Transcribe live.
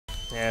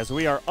as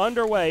we are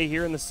underway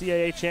here in the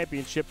CAA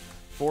Championship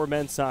for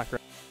men's soccer.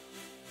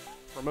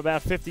 From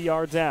about 50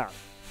 yards out,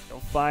 they'll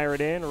fire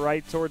it in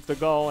right towards the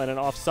goal, and an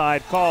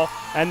offside call,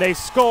 and they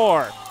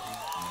score.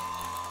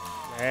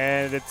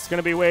 And it's going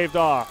to be waved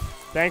off.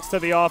 Thanks to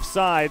the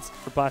offsides,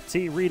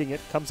 Bati reading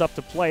it, comes up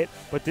to play it,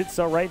 but did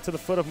so right to the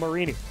foot of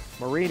Marini.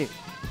 Marini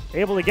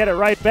able to get it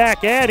right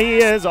back, and he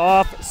is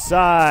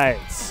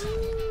offsides.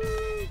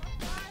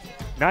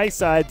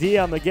 Nice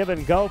idea on the give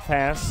and go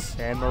pass,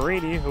 and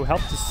Marini, who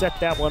helped to set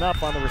that one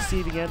up on the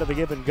receiving end of the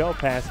give and go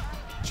pass,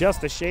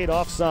 just a shade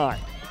offside.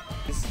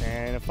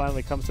 And it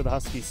finally comes to the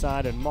Husky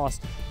side, and Moss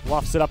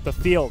lofts it up the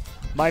field.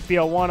 Might be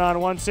a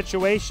one-on-one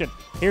situation.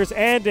 Here's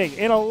Anding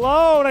in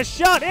alone. A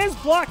shot is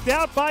blocked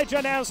out by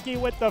Janowski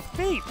with the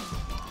feet.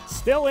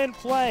 Still in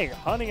play,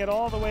 hunting it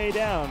all the way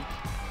down.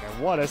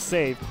 And what a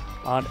save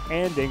on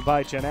Anding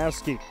by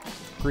Janowski.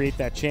 Create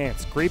that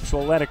chance. Creeps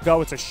will let it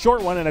go. It's a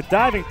short one and a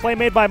diving play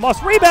made by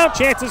Moss. Rebound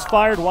chance is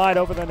fired wide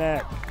over the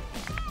net.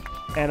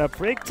 And a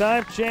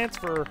big-time chance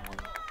for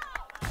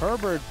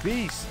Herbert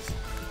Beast.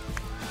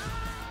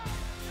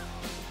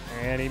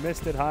 And he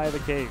missed it high of the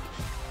cage.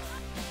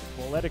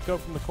 We'll let it go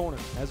from the corner.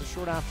 Has a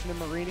short option in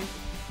Marini.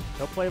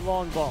 He'll play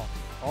long ball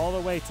all the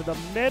way to the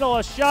middle.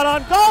 A shot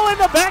on goal in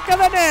the back of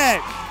the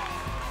net.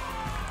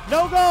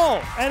 No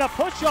goal. And a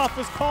push-off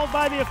was called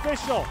by the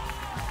official.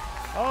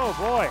 Oh,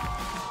 boy.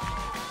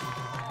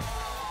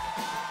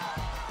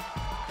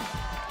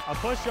 A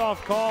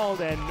push-off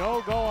called and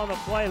no goal on the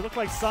play. Looked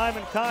like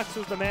Simon Cox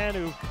was the man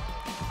who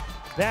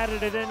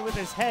batted it in with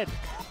his head.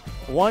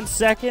 1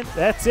 second.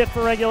 That's it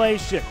for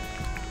regulation.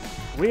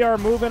 We are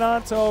moving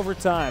on to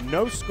overtime.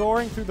 No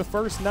scoring through the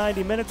first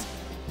 90 minutes.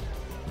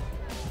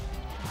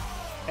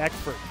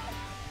 Eckford.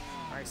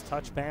 Nice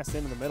touch pass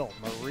into the middle.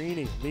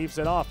 Marini leaves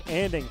it off.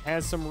 Anding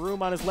has some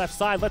room on his left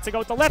side. Lets it go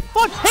with the left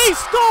foot. He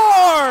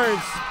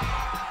scores!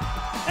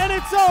 And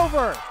it's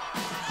over.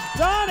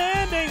 Don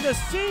Anding, the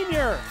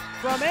senior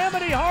from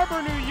Amity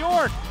Harbor, New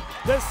York.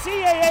 The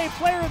CAA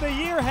Player of the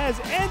Year has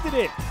ended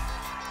it.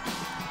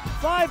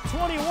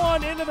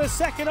 5:21 into the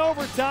second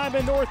overtime,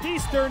 and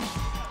Northeastern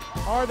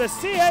are the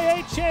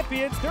CAA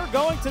champions. They're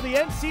going to the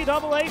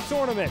NCAA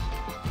tournament.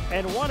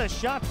 And what a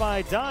shot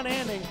by Don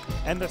Anding,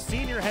 and the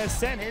senior has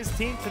sent his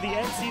team to the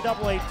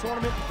NCAA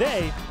tournament.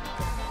 They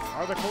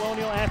are the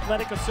Colonial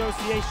Athletic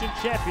Association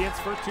champions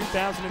for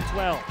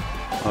 2012.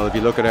 Well, if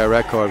you look at our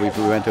record, we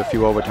went to a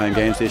few overtime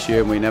games this year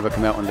and we never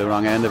come out on the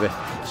wrong end of it.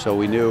 So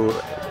we knew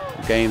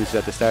games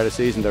at the start of the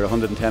season, they're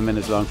 110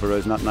 minutes long for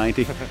us, not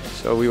 90.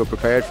 So we were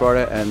prepared for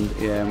it,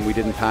 and we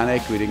didn't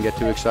panic, we didn't get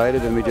too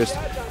excited, and we just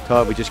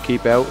thought we'd just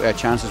keep out,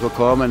 chances would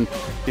come, and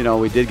you know,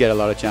 we did get a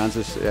lot of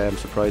chances.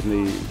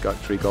 Surprisingly got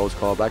 3 goals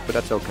called back, but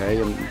that's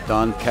okay. And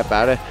Don kept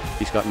at it.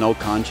 He's got no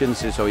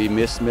conscience, so he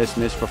missed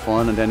for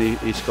fun, and then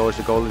he scores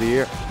the goal of the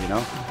year. You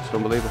know, it's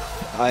unbelievable.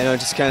 I know,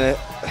 just kind of,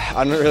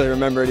 I don't really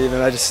remember it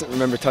even. I just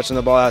remember touching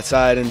the ball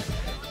outside and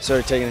sort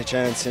of taking a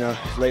chance, you know,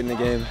 late in the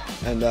game,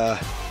 and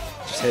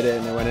just hit it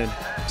and it went in.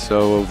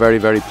 So very,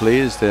 very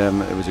pleased.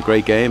 It was a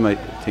great game. I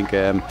think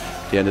at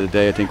the end of the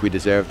day, I think we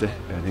deserved it.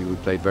 I think we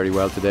played very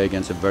well today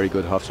against a very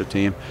good Hofstra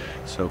team.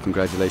 So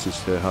congratulations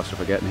to Hofstra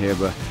for getting here.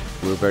 But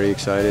we were very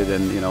excited,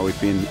 and you know, we've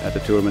been at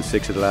the tournament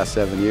 6 of the last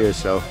 7 years.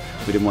 So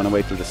we didn't want to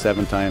wait till the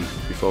 7th time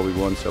before we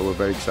won. So we're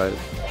very excited.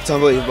 It's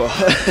unbelievable.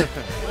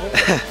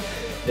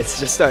 It's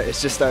just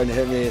starting to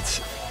hit me.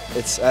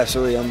 It's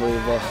absolutely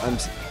unbelievable.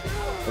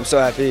 I'm so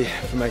happy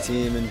for my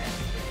team, and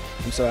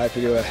I'm so happy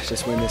to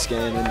just win this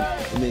game, and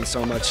it means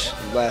so much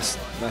my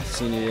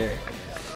senior year.